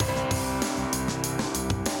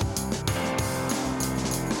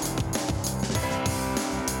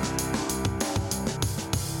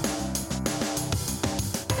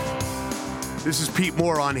This is Pete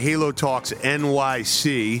Moore on Halo Talks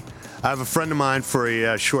NYC. I have a friend of mine for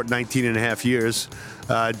a short 19 and a half years.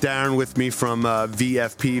 Daron with me from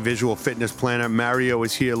VFP, Visual Fitness Planner. Mario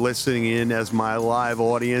is here listening in as my live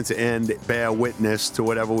audience and bear witness to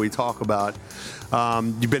whatever we talk about.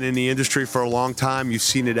 You've been in the industry for a long time. You've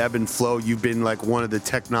seen it ebb and flow. You've been like one of the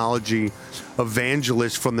technology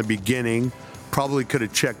evangelists from the beginning. Probably could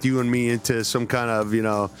have checked you and me into some kind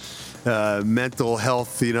of, mental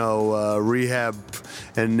health, rehab.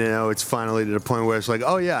 And it's finally to the point where it's like,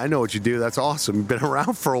 oh, yeah, I know what you do. That's awesome. You've been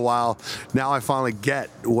around for a while. Now I finally get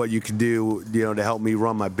what you can do, to help me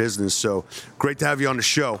run my business. So great to have you on the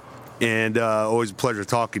show. And always a pleasure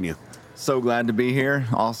talking to you. So glad to be here.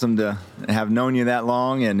 Awesome to have known you that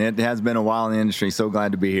long, and it has been a while in the industry. So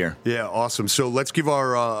glad to be here. Yeah, awesome. So let's give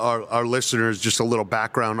our listeners just a little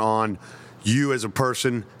background on you as a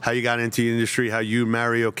person, how you got into the industry, how you and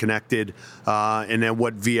Mario connected, and then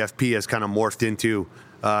what VFP has kind of morphed into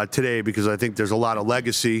today, because I think there's a lot of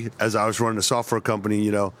legacy. As I was running a software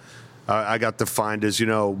company, I got defined as,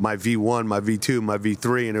 my V1, my V2, my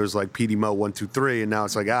V3, and it was like PD Mo 1, 2, 3, and now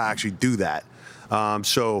it's like, I actually do that.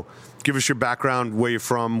 So give us your background, where you're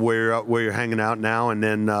from, where you're hanging out now, and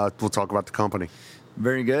then we'll talk about the company.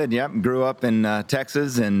 Very good. Yep. Grew up in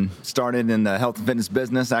Texas and started in the health and fitness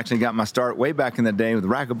business. Actually got my start way back in the day with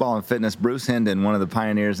racquetball and fitness. Bruce Hendon, one of the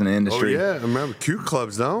pioneers in the industry. Oh, yeah. I remember Q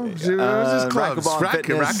clubs, no? Racquetball and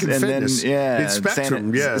fitness. And fitness. Then, in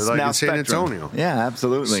Spectrum. Like in San Antonio. Yeah,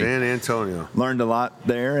 absolutely. San Antonio. Learned a lot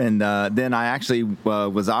there. And then I actually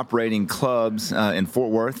was operating clubs in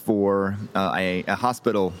Fort Worth for a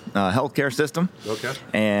hospital healthcare system. Okay.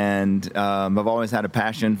 And I've always had a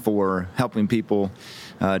passion for helping people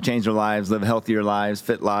change their lives, live healthier lives,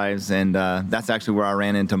 fit lives, and that's actually where I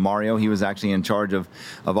ran into Mario. He was actually in charge of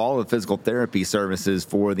all the physical therapy services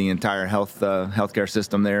for the entire healthcare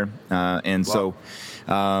system there, and wow. So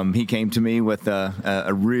he came to me with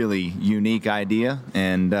a really unique idea,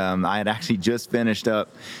 and I had actually just finished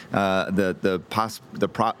up the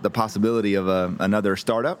possibility of another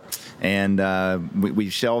startup, and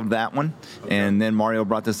we shelved that one, okay. And then Mario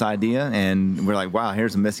brought this idea, and we're like, wow,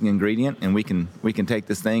 here's a missing ingredient, and we can take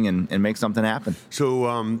this thing and make something happen.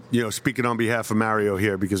 So, speaking on behalf of Mario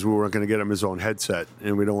here, because we weren't going to get him his own headset,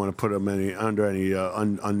 and we don't want to put him under any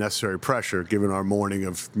unnecessary pressure, given our morning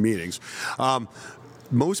of meetings.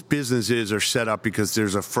 Most businesses are set up because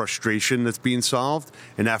there's a frustration that's being solved,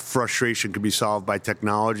 and that frustration can be solved by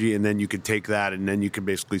technology, and then you can take that, and then you can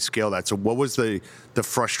basically scale that. So what was the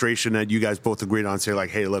frustration that you guys both agreed on, say, like,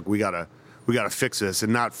 hey, look, we gotta fix this,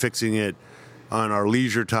 and not fixing it on our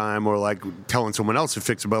leisure time or like telling someone else to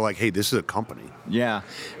fix it, but like, hey, this is a company. Yeah.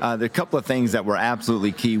 There are a couple of things that were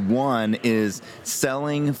absolutely key. One is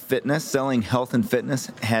selling health and fitness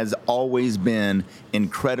has always been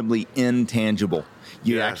incredibly intangible.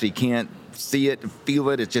 You actually can't see it, feel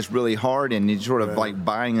it. It's just really hard, and it's sort of like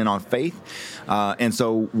buying in on faith. And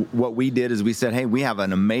so what we did is we said, hey, we have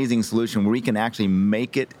an amazing solution where we can actually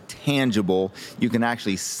make it tangible. You can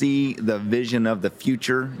actually see the vision of the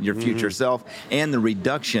future, your future self, and the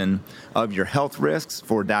reduction of your health risks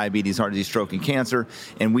for diabetes, heart disease, stroke, and cancer.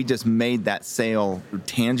 And we just made that sale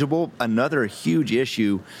tangible. Another huge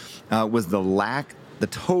issue was the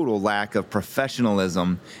total lack of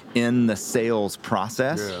professionalism in the sales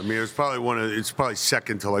process. Yeah, I mean, it's probably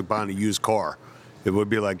second to like buying a used car. It would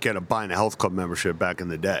be like buying a health club membership back in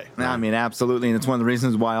the day. Right? I mean, absolutely. And it's one of the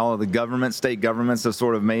reasons why all of the state governments have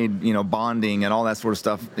sort of made, bonding and all that sort of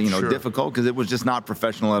stuff, sure. difficult, because it was just not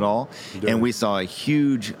professional at all. Yeah. And we saw a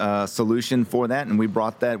huge solution for that, and we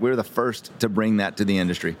brought that. We were the first to bring that to the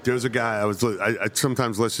industry. There's a guy, I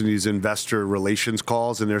sometimes listen to these investor relations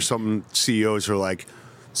calls, and there's some CEOs who are like,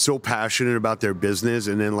 so passionate about their business,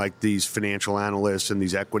 and then like these financial analysts and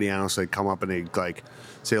these equity analysts, they come up and they like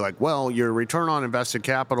say like, well, your return on invested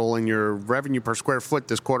capital and your revenue per square foot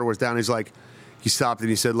this quarter was down. He stopped and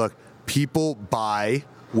he said, look, people buy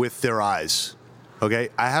with their eyes. Okay,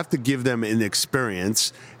 I have to give them an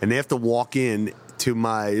experience, and they have to walk in to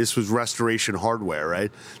this was Restoration Hardware,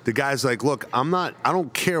 right? The guy's like, look, I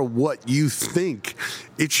don't care what you think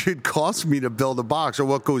it should cost me to build a box or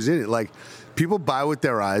what goes in it. Like, people buy with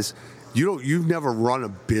their eyes. You've never run a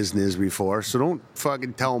business before, so don't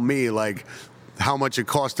fucking tell me like how much it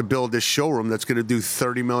costs to build this showroom that's going to do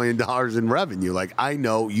 $30 million in revenue. Like, I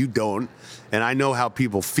know you don't, and I know how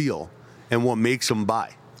people feel and what makes them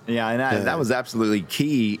buy. Yeah, and that was absolutely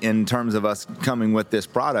key in terms of us coming with this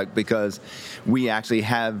product, because we actually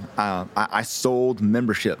have, I sold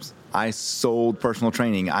memberships. I sold personal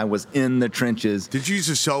training. I was in the trenches. Did you used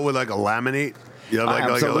to sell with like a laminate?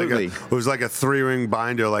 Absolutely. It was like a 3-ring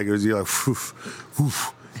binder. Like it was like, woof,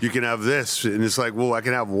 woof. you can have this. And it's like, well, I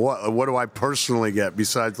can have what? What do I personally get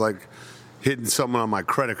besides like hitting something on my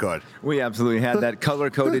credit card? We absolutely had that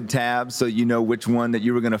color-coded tab so you know which one that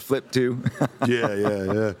you were going to flip to.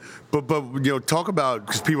 Yeah. But talk about,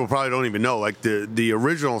 because people probably don't even know, like the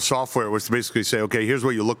original software was to basically say, okay, here's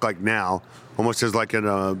what you look like now, almost as like an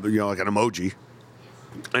like an emoji,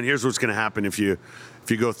 and here's what's going to happen if you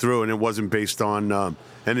go through, and it wasn't based on,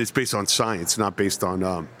 and it's based on science, not based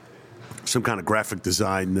on some kind of graphic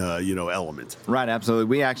design, element. Right, absolutely.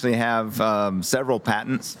 We actually have several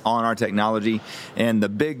patents on our technology, and the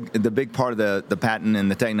big part of the patent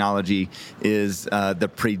and the technology is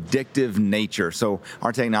the predictive nature. So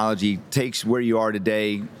our technology takes where you are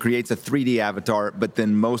today, creates a 3D avatar, but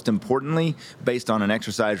then most importantly, based on an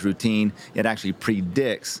exercise routine, it actually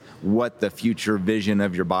predicts what the future vision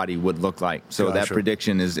of your body would look like. So that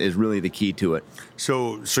prediction is really the key to it.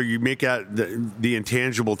 So you make out the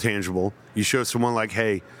intangible tangible. You show someone like,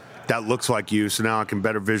 hey, that looks like you, so now I can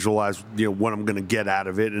better visualize what I'm going to get out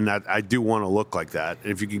of it, and I do want to look like that.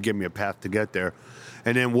 And if you can give me a path to get there,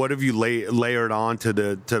 and then what have you layered on to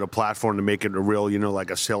the platform to make it a real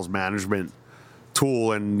like a sales management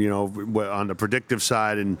tool, and on the predictive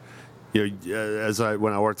side, and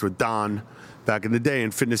when I worked with Don back in the day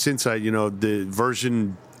in Fitness Insight, the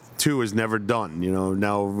version 2 is never done.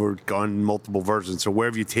 Now we're on multiple versions. So where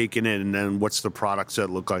have you taken it, and then what's the products that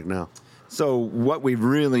look like now? So what we've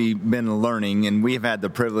really been learning, and we've had the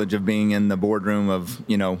privilege of being in the boardroom of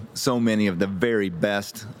so many of the very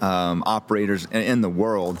best operators in the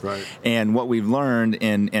world, right. And what we've learned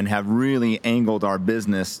and have really angled our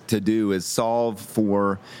business to do is solve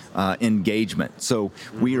for engagement. So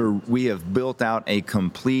we have built out a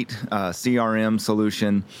complete CRM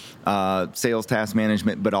solution, sales task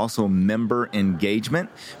management, but also member engagement,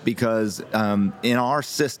 because in our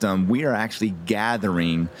system we are actually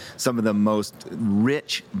gathering some of the most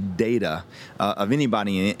rich data of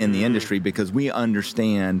anybody in the industry, because we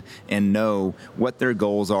understand and know what their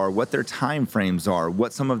goals are, what their time frames are,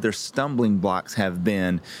 what some of their stumbling blocks have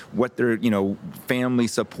been, what their family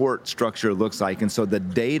support structure looks like. And so the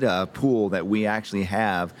data pool that we actually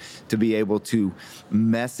have to be able to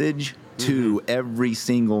message to every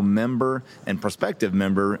single member and prospective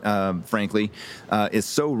member, frankly, is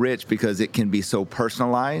so rich because it can be so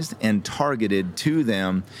personalized and targeted to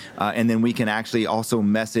them. And then we can actually also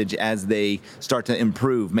message as they start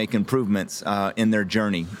to make improvements in their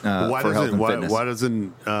journey for health and fitness. Why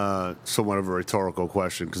doesn't, somewhat of a rhetorical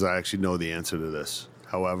question, because I actually know the answer to this.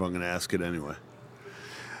 However, I'm going to ask it anyway.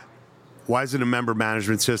 Why isn't a member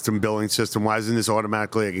management system, billing system, why isn't this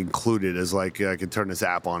automatically included as I can turn this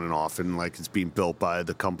app on and off, and it's being built by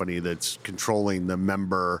the company that's controlling the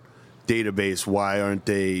member database? Why aren't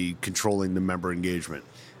they controlling the member engagement?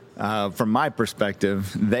 From my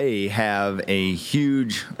perspective, they have a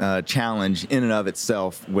huge challenge in and of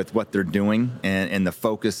itself with what they're doing, and the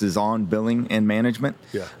focus is on billing and management.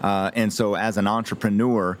 Yeah. And so as an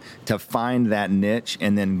entrepreneur, to find that niche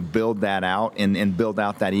and then build that out and build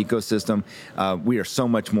out that ecosystem, we are so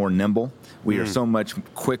much more nimble. We are so much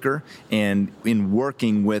quicker, and in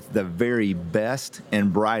working with the very best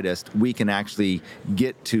and brightest, we can actually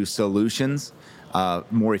get to solutions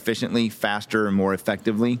more efficiently, faster, and more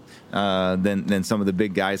effectively than some of the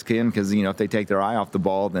big guys can. Because if they take their eye off the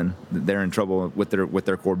ball, then they're in trouble with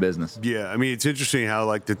their core business. Yeah, I mean, it's interesting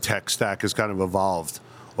how the tech stack has kind of evolved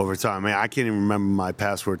over time. I mean, I can't even remember my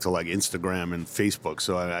password to Instagram and Facebook,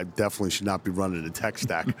 so I definitely should not be running a tech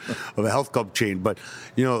stack of a health club chain. But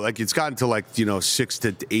it's gotten to 6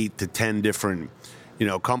 to 8 to 10 different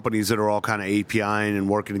companies that are all kind of APIing and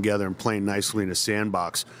working together and playing nicely in a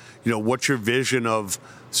sandbox. What's your vision of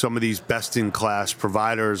some of these best-in-class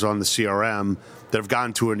providers on the CRM that have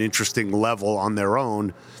gotten to an interesting level on their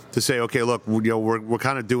own to say, okay, look, we're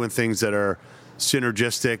kind of doing things that are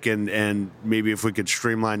synergistic, and maybe if we could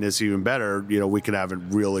streamline this even better, we could have a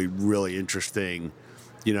really, really interesting,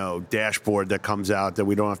 dashboard that comes out that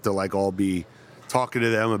we don't have to all be talking to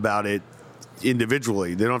them about it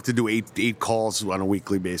individually. They don't have to do eight calls on a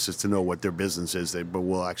weekly basis to know what their business is, but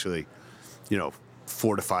we'll actually,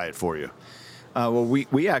 fortify it for you. Well,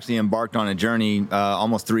 we actually embarked on a journey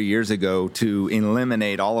almost 3 years ago to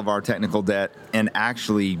eliminate all of our technical debt and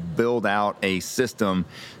actually build out a system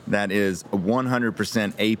that is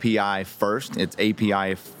 100% API first. It's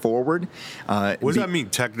API forward. What does that mean,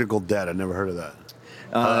 technical debt? I never heard of that.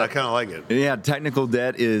 I kind of like it. Yeah, technical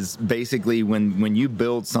debt is basically when you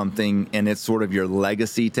build something and it's sort of your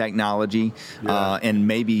legacy technology, and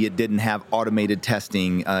maybe it didn't have automated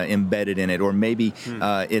testing embedded in it, or maybe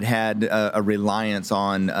it had a reliance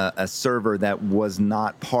on a server that was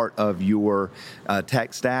not part of your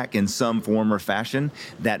tech stack in some form or fashion,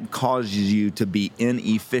 that causes you to be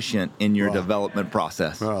inefficient in your development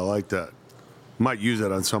process. Oh, I like that. Might use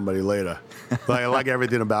it on somebody later. I like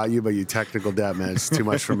everything about you, but your technical debt, man, it's too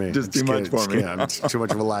much for me. Just too much for me. It's too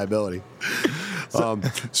much of a liability. So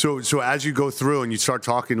as you go through and you start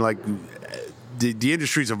talking, like the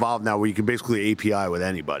industry's evolved now, where you can basically API with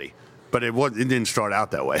anybody. But it didn't start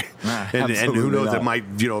out that way, and who knows? It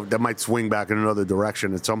might that might swing back in another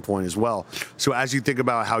direction at some point as well. So as you think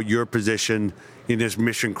about how you're positioned in this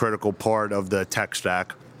mission critical part of the tech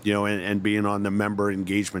stack, and being on the member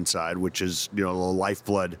engagement side, which is, the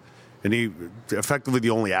lifeblood, and effectively the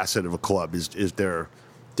only asset of a club is their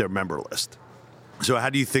member list. So how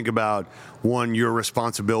do you think about, one, your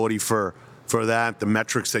responsibility for that, the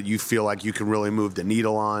metrics that you feel like you can really move the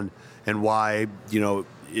needle on, and why,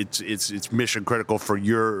 it's mission critical for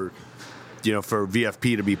for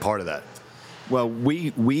VFP to be part of that? Well,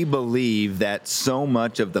 we believe that so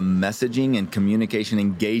much of the messaging and communication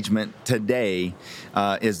engagement today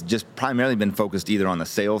is just primarily been focused either on the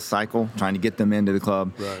sales cycle, trying to get them into the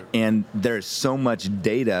club, right. And there's so much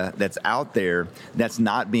data that's out there that's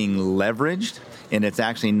not being leveraged, and it's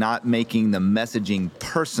actually not making the messaging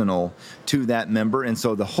personal to that member. And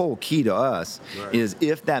so the whole key to us is,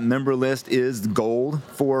 if that member list is gold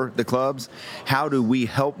for the clubs, how do we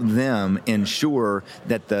help them ensure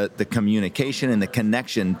that the communication and the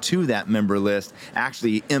connection to that member list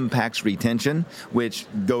actually impacts retention, which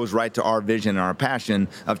goes right to our vision and our passion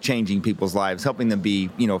of changing people's lives, helping them be,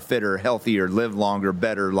 fitter, healthier, live longer,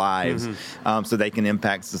 better lives, so they can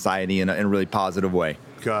impact society in a really positive way.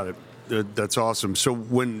 Got it. That's awesome. So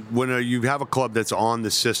when you have a club that's on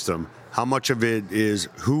the system, how much of it is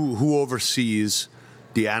who oversees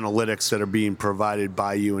the analytics that are being provided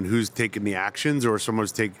by you, and who's taking the actions, or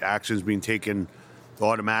someone's actions being taken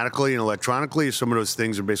automatically and electronically? Some of those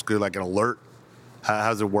things are basically like an alert. How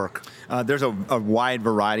does it work? There's a wide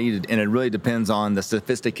variety, and it really depends on the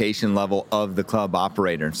sophistication level of the club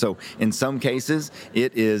operator. So in some cases,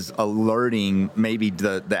 it is alerting maybe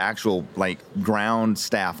the actual ground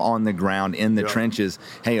staff on the ground in the trenches.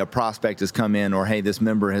 Hey, a prospect has come in, or hey, this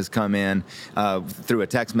member has come in, through a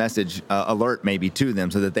text message alert maybe to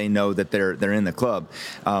them, so that they know that they're in the club.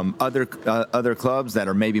 Other clubs that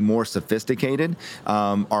are maybe more sophisticated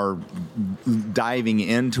are diving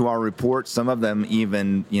into our reports. Some of them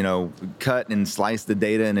even, cut and slice the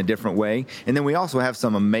data in a different way. And then we also have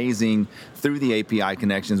some amazing, through the API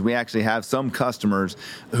connections, we actually have some customers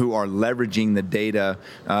who are leveraging the data,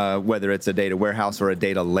 whether it's a data warehouse or a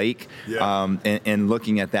data lake, and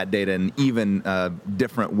looking at that data in even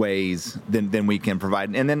different ways than we can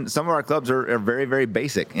provide. And then some of our clubs are very, very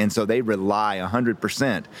basic. And so they rely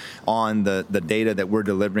 100% on the data that we're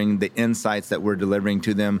delivering, the insights that we're delivering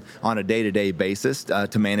to them on a day-to-day basis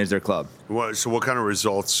to manage their club. So what kind of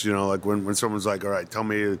results, when someone's like, all right, tell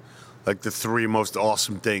me the three most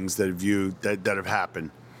awesome things that have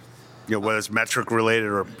happened, whether it's metric related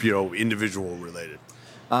or, individual related?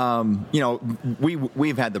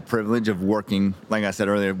 We've had the privilege of working, like I said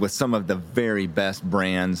earlier, with some of the very best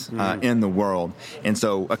brands in the world. And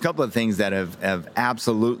so a couple of things that have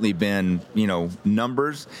absolutely been,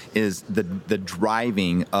 numbers is the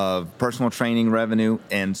driving of personal training revenue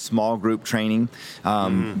and small group training.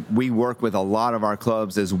 We work with a lot of our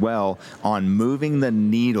clubs as well on moving the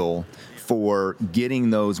needle for getting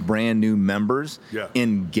those brand new members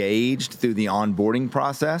engaged through the onboarding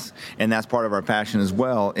process. And that's part of our passion as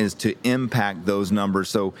well, is to impact those numbers.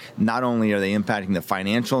 So not only are they impacting the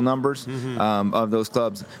financial numbers of those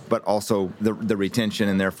clubs, but also the retention,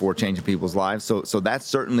 and therefore changing people's lives. So that's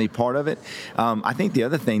certainly part of it. I think the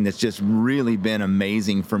other thing that's just really been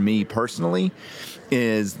amazing for me personally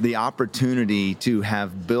is the opportunity to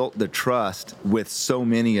have built the trust with so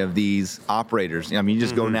many of these operators. I mean, you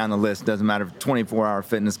just go down the list, doesn't matter, 24-Hour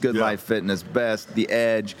Fitness, Good Life Fitness, Best, The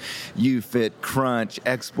Edge, UFit, Crunch,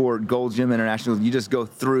 Export, Gold Gym International. You just go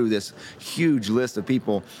through this huge list of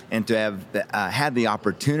people, and to have had the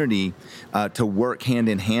opportunity to work hand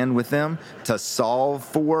in hand with them to solve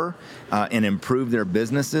for and improve their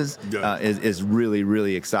businesses is really,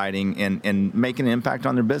 really exciting, and making an impact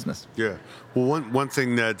on their business. Yeah. Well, one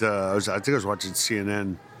thing that I think I was watching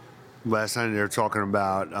CNN last night, and they were talking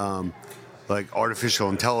about artificial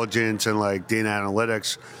intelligence and data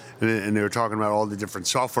analytics, and they were talking about all the different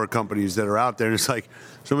software companies that are out there. And it's like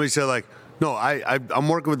somebody said, No, I'm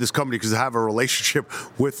working with this company because I have a relationship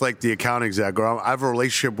with like the account exec, or I have a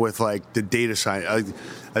relationship with like the data science.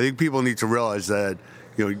 I think people need to realize that,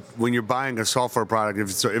 when you're buying a software product,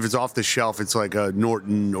 if it's off the shelf, it's like a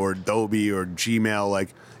Norton or Adobe or Gmail. Like,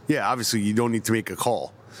 yeah, obviously you don't need to make a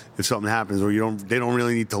call if something happens, or they don't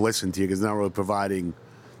really need to listen to you because they're not really providing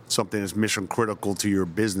something that's mission critical to your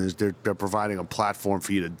business. They're providing a platform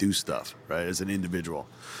for you to do stuff, right, as an individual.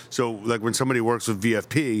 So like when somebody works with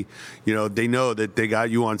VFP, they know that they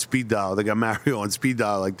got you on speed dial, they got Mario on speed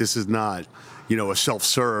dial. Like, this is not, a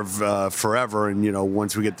self-serve forever. And,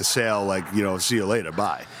 once we get the sale, like, see you later,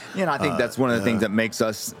 bye. I think that's one of the things that makes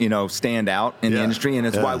us, stand out in the industry, and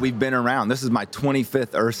it's why we've been around. This is my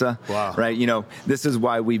 25th IRSA, right? This is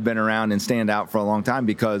why we've been around and stand out for a long time,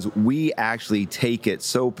 because we actually take it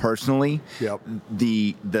so personally,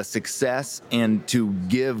 the success, and to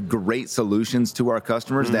give great solutions to our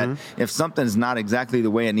customers that if something's not exactly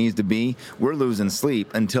the way it needs to be, we're losing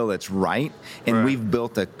sleep until it's right. And we've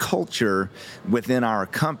built a culture within our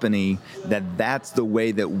company that's the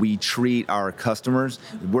way that we treat our customers.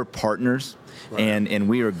 We're partners, and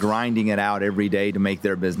we are grinding it out every day to make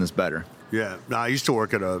their business better. Yeah. No, I used to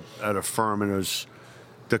work at a firm, and it was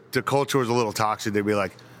the culture was a little toxic. They'd be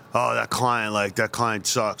like, "Oh, that client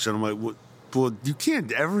sucks," and I'm like, well, you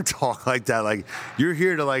can't ever talk like that. Like, you're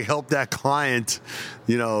here to like help that client,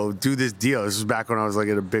 do this deal. This is back when I was like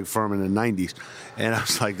at a big firm in the 90s. And I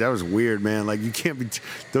was like, that was weird, man. Like, you can't be,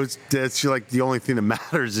 that's like the only thing that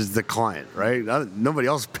matters is the client, right? Nobody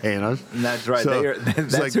else is paying us. And that's right. So,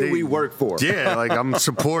 that's like who we work for. Yeah, like I'm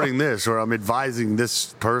supporting this, or I'm advising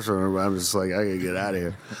this person. Or I'm just like, I gotta get out of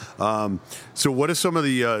here. So what are some of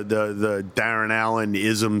the Daron Allen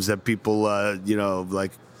isms that people, over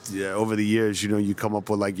the years, you come up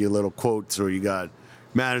with like your little quotes, or you got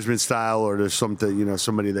management style, or there's something,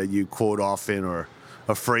 somebody that you quote often, or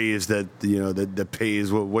a phrase that that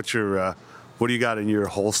pays. What do you got in your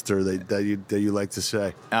holster that you like to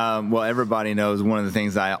say? Well, everybody knows one of the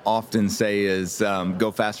things I often say is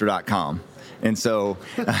gofaster.com. And so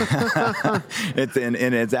it's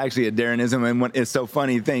actually a Daronism. And it's so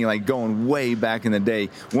funny thing, like going way back in the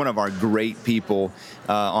day, one of our great people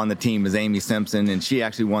on the team is Amy Simpson, and she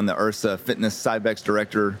actually won the IRSA Fitness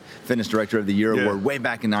Director of the Year award way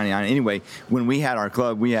back in '99. Anyway, when we had our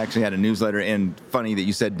club, we actually had a newsletter, and funny that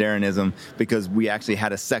you said Daronism, because we actually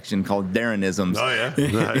had a section called Daronisms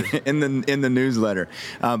in the newsletter.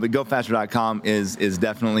 But gofaster.com is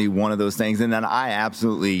definitely one of those things. And then I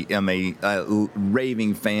absolutely am a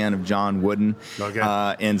raving fan of John Wooden.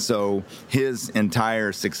 And so his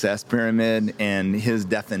entire success pyramid and his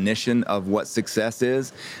definition of what success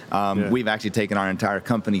is, we've actually taken our entire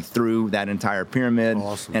company through that entire pyramid.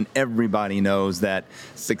 Awesome. And everybody knows that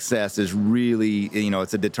success is really,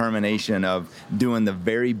 it's a determination of doing the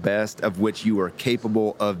very best of which you are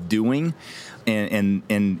capable of doing. And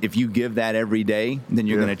if you give that every day, then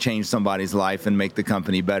you're going to change somebody's life and make the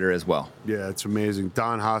company better as well. Yeah, it's amazing.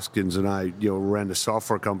 Don Hoskins and I, ran a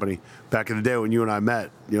software company back in the day when you and I met,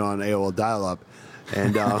 on AOL dial-up.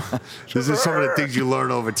 And this is some of the things you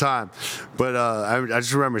learn over time. But I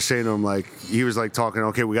just remember saying to him, like, he was like talking,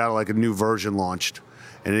 okay, we got like a new version launched.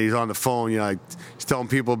 And he's on the phone, like, he's telling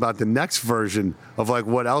people about the next version of like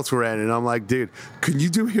what else we're at. And I'm like, dude, can you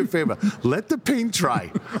do me a favor? Let the paint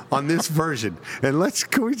dry on this version, and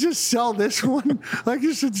can we just sell this one? Like,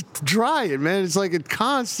 it's dry, and man, it's like a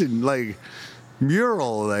constant like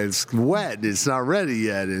mural. It's wet, it's not ready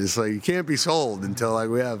yet, and it's like, it can't be sold until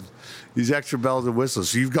like we have these extra bells and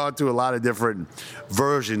whistles. So you've gone through a lot of different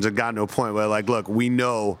versions and gotten to a point where like, look,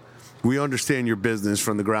 we understand your business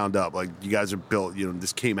from the ground up. Like, you guys are built,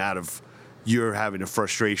 this came out of you're having a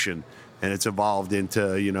frustration, and it's evolved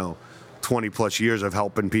into, 20 plus years of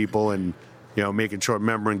helping people and, making sure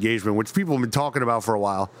member engagement, which people have been talking about for a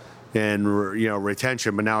while, and,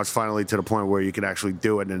 retention. But now it's finally to the point where you can actually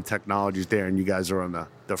do it, and technology's there, and you guys are on the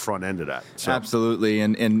front end of that. So. Absolutely.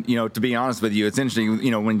 And to be honest with you, it's interesting,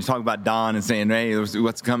 when you talk about Don and saying, hey,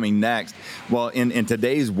 what's coming next? Well, in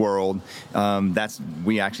today's world, we call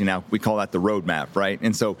that the roadmap, right?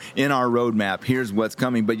 And so in our roadmap, here's what's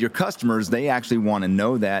coming. But your customers, they actually want to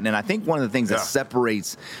know that. And I think one of the things that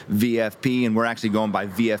separates VFP, and we're actually going by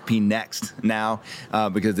VFP Next now,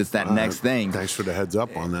 because it's that next thing. Thanks for the heads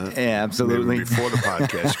up on that. Yeah, absolutely. Maybe before the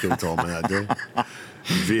podcast, you could have told me that, dude.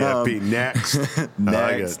 VFP Next.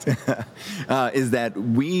 Is that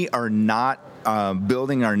we are not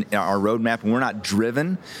building our roadmap, and we're not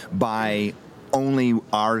driven by only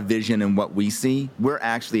our vision and what we see. We're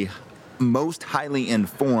actually most highly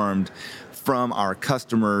informed from our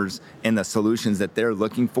customers and the solutions that they're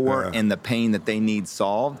looking for and the pain that they need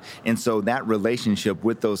solved. And so that relationship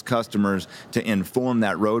with those customers to inform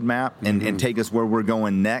that roadmap and take us where we're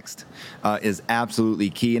going next is absolutely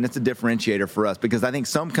key. And it's a differentiator for us, because I think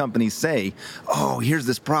some companies say, oh, here's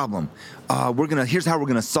this problem. Here's how we're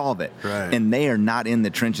gonna solve it. Right. And they are not in the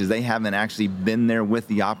trenches. They haven't actually been there with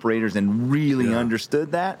the operators and really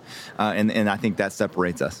understood that. And I think that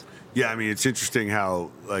separates us. Yeah, I mean, it's interesting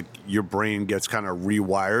how like your brain gets kind of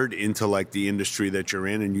rewired into like the industry that you're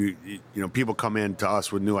in, and you know, people come in to us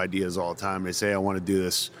with new ideas all the time. They say, I want to do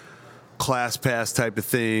this class pass type of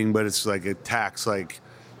thing, but it's like it tax like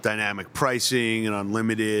dynamic pricing and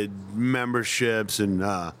unlimited memberships. And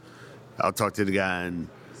I'll talk to the guy and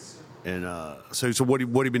so what have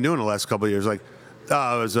you been doing the last couple of years? Like,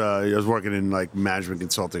 I was working in like management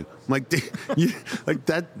consulting. I'm like, like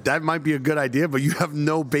that might be a good idea, but you have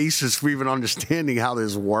no basis for even understanding how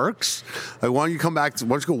this works. Like, why don't you come back? Why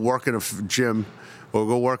don't you go work in a gym or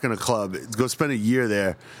go work in a club? Go spend a year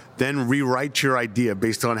there, then rewrite your idea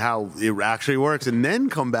based on how it actually works, and then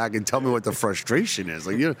come back and tell me what the frustration is.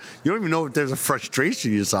 Like, you don't even know if there's a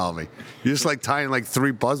frustration you're solving. You're just like tying like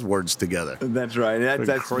three buzzwords together. That's right.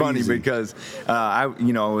 That's funny, because I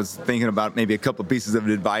was thinking about maybe a couple of pieces of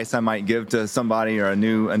advice I might give to somebody, or a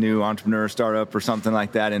new entrepreneur startup or something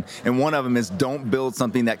like that. And one of them is, don't build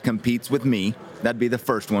something that competes with me. That'd be the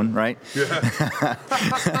first one, right? Yeah.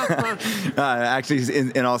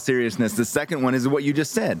 Actually, in all seriousness, the second one is what you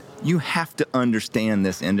just said. You have to understand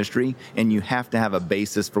this industry, and you have to have a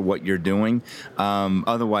basis for what you're doing.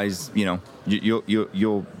 Otherwise,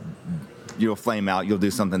 you'll flame out. You'll do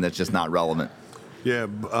something that's just not relevant. Yeah.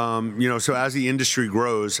 So as the industry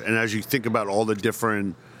grows, and as you think about all the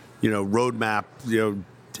different, roadmap,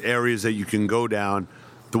 areas that you can go down,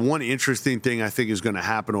 the one interesting thing I think is going to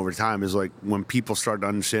happen over time is like when people start to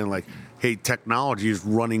understand, like, hey, technology is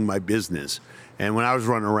running my business. And when I was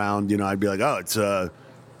running around, I'd be like, oh, it's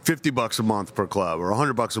 $50 a month per club, or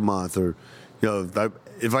 $100 a month, or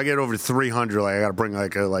if I get over 300, like I got to bring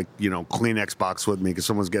like a Kleenex box with me because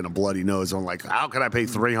someone's getting a bloody nose. I'm like, how can I pay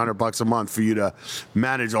 $300 a month for you to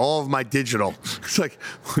manage all of my digital? It's like,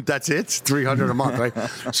 that's it, it's $300 a month, right?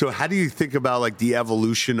 So how do you think about like the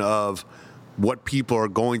evolution of what people are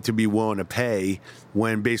going to be willing to pay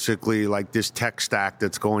when basically like this tech stack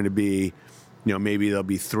that's going to be, maybe there'll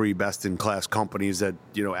be three best-in-class companies that,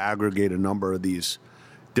 aggregate a number of these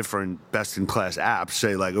different best-in-class apps,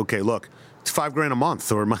 say like, okay, look, it's $5,000 a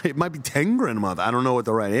month, or it might be $10,000 a month. I don't know what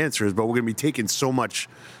the right answer is, but we're going to be taking so much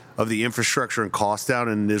of the infrastructure and cost down,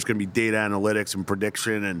 and there's going to be data analytics and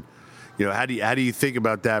prediction. And, how do you think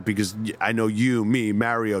about that? Because I know you, me,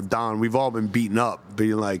 Mario, Don, we've all been beaten up,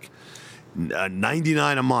 being like,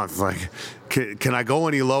 $99 a month. Like, can I go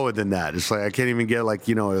any lower than that? It's like I can't even get like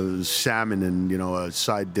a salmon and a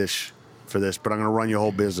side dish for this, but I'm going to run your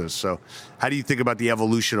whole business. So, how do you think about the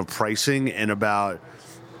evolution of pricing and about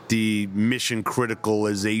the mission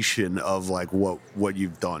criticalization of like what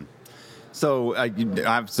you've done? So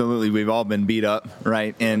absolutely, we've all been beat up,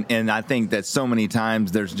 right? And I think that so many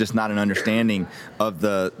times there's just not an understanding of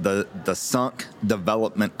the sunk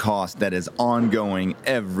development cost that is ongoing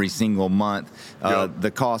every single month,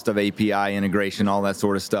 the cost of API integration, all that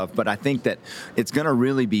sort of stuff. But I think that it's going to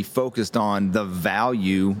really be focused on the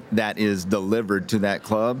value that is delivered to that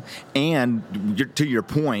club, and to your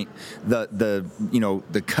point,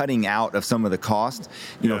 the cutting out of some of the cost.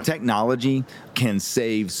 Technology can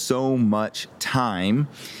save so much time,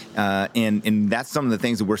 and that's some of the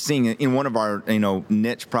things that we're seeing in one of our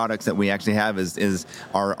niche products that we actually have is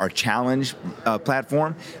our challenge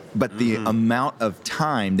platform. But the amount of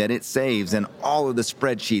time that it saves, and all of the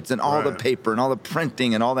spreadsheets and all the paper and all the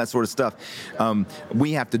printing and all that sort of stuff,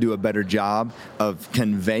 we have to do a better job of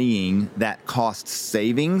conveying that cost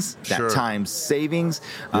savings, that time savings.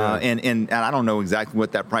 And I don't know exactly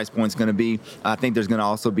what that price point is going to be. I think there's going to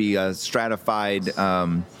also be a stratified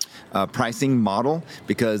pricing model,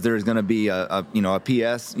 because there's going to be a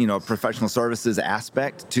PS, professional services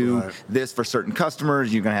aspect to this for certain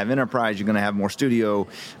customers. You're going to have enterprise, you're going to have more studio,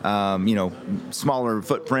 smaller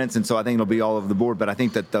footprints, and so I think it'll be all over the board. But I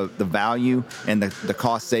think that the value and the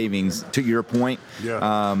cost savings, to your point,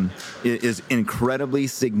 is incredibly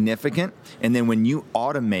significant. And then when you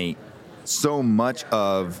automate so much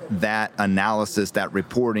of that analysis, that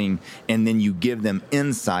reporting, and then you give them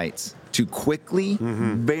insights to quickly,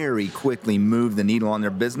 very quickly move the needle on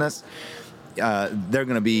their business, they're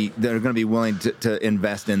going to be willing to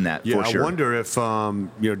invest in that. For sure. I wonder if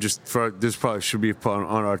just for this probably should be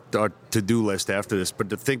on our to-do list after this, but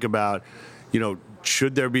to think about,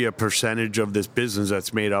 should there be a percentage of this business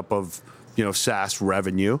that's made up of SaaS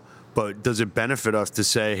revenue but does it benefit us to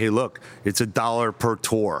say, hey, look, it's $1 per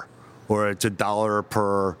tour, or it's $1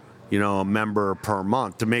 per member per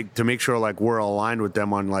month, to make sure like we're aligned with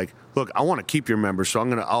them on like, look, I want to keep your members, so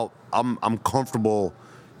I'm comfortable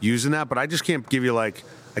using that, but I just can't give you I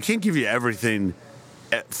can't give you everything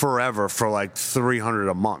forever for like $300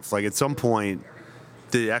 a month. Like at some point,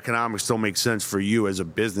 the economics don't make sense for you as a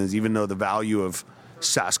business, even though the value of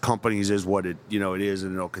SaaS companies is what it is,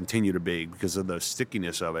 and it'll continue to be because of the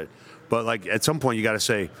stickiness of it. But like at some point, you got to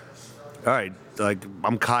say, all right, like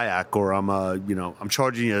I'm Kayak, or I'm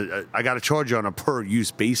charging you. I got to charge you on a per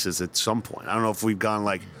use basis at some point. I don't know if we've gone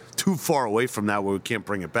like too far away from that where we can't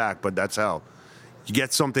bring it back, but that's how you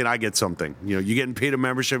get something. I get something. You're getting paid a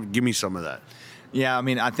membership. Give me some of that. Yeah, I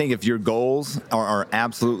mean, I think if your goals are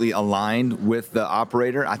absolutely aligned with the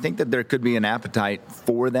operator, I think that there could be an appetite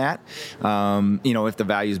for that, if the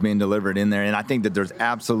value is being delivered in there. And I think that there's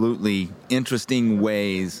absolutely interesting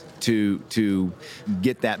ways to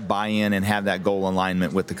get that buy-in and have that goal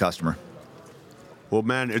alignment with the customer. Well,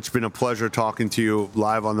 man, it's been a pleasure talking to you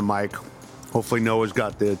live on the mic. Hopefully Noah's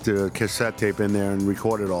got the cassette tape in there and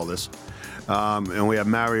recorded all this. And we have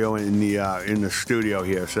Mario in the studio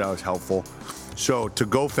here, so that was helpful. So to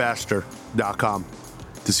gofaster.com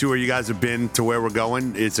to see where you guys have been to where we're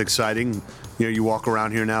going. It's exciting. You walk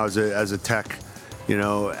around here now as a tech,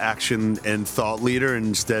 action and thought leader,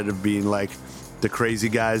 instead of being like the crazy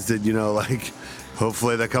guys that,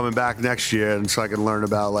 hopefully they're coming back next year, and so I can learn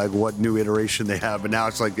about like what new iteration they have. But now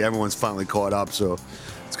it's like everyone's finally caught up, so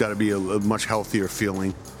it's got to be a much healthier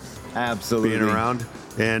feeling. Absolutely. Being around.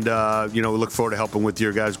 And, we look forward to helping with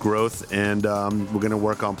your guys' growth, and we're going to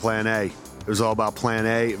work on Plan A. It was all about Plan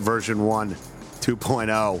A, version 1,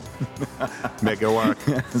 2.0. Make it work.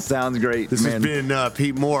 Sounds great, This has been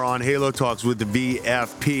Pete Moore on Halo Talks with the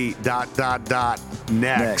VFP.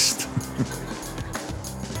 Next.